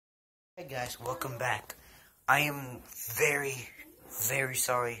Hey guys, welcome back. I am very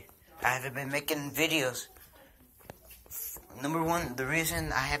sorry. I haven't been making videos. Number one, the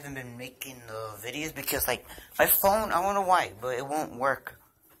reason I haven't been making videos because like my phone, I don't know why, but it won't work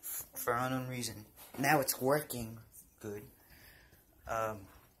for unknown reason. Now it's working good. And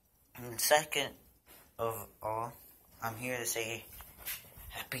second of all, I'm here to say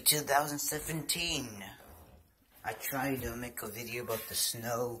happy 2017. I tried to make a video about the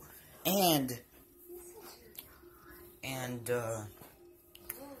snow and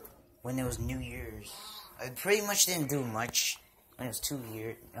when it was New Year's. I pretty much didn't do much when it was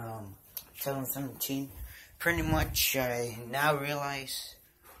 2017. Pretty much I now realize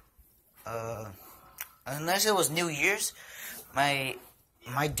unless it was New Year's, my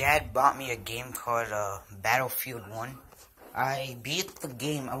dad bought me a game called Battlefield 1. I beat the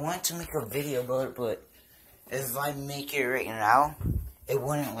game. I wanted to make a video about it, but if I make it right now, it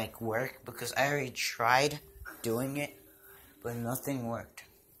wouldn't like work because I already tried doing it, but nothing worked.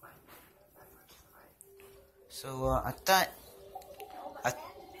 So I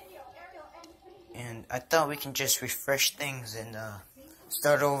thought we can just refresh things and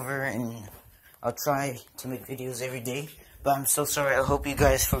start over, and I'll try to make videos every day. But I'm so sorry. I hope you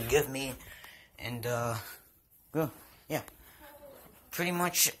guys forgive me. And yeah, pretty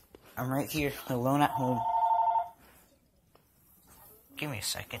much I'm right here alone at home. Give me a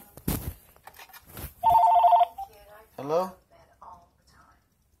second. Hello?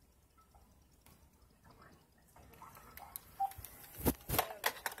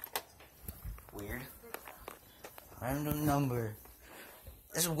 Weird. Random number.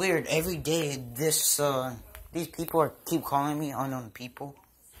 It's weird. Every day, these people keep calling me unknown people.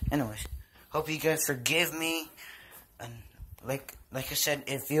 Anyways, hope you guys forgive me. And like I said,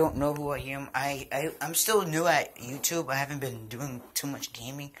 if you don't know who I am, I'm still new at YouTube. I haven't been doing too much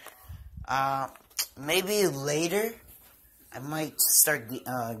gaming. Maybe later I might start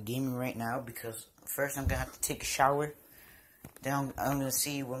gaming right now, because first I'm gonna have to take a shower. Then I'm gonna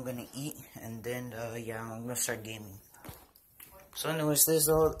see what I'm gonna eat, and then yeah, I'm gonna start gaming. So anyways, this is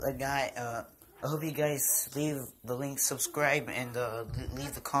all I got. I hope you guys leave the link, subscribe, and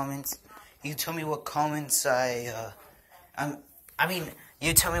leave the comments. You tell me what comments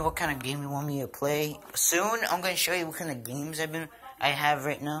you tell me what kind of game you want me to play. Soon, I'm gonna show you what kind of games I have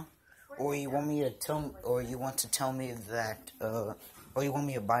right now. Or you want me to tell me that, or you want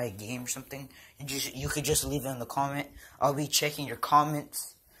me to buy a game or something. You could just leave it in the comment. I'll be checking your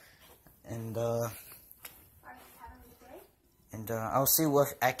comments, and I'll see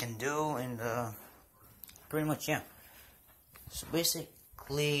what I can do, and pretty much, yeah. So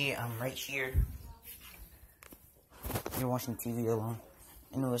basically, I'm right here. You're watching TV alone.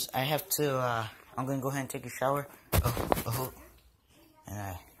 Anyways, I have to, I'm gonna go ahead and take a shower. And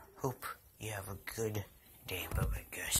I hope you have a good day. Bye-bye, guys.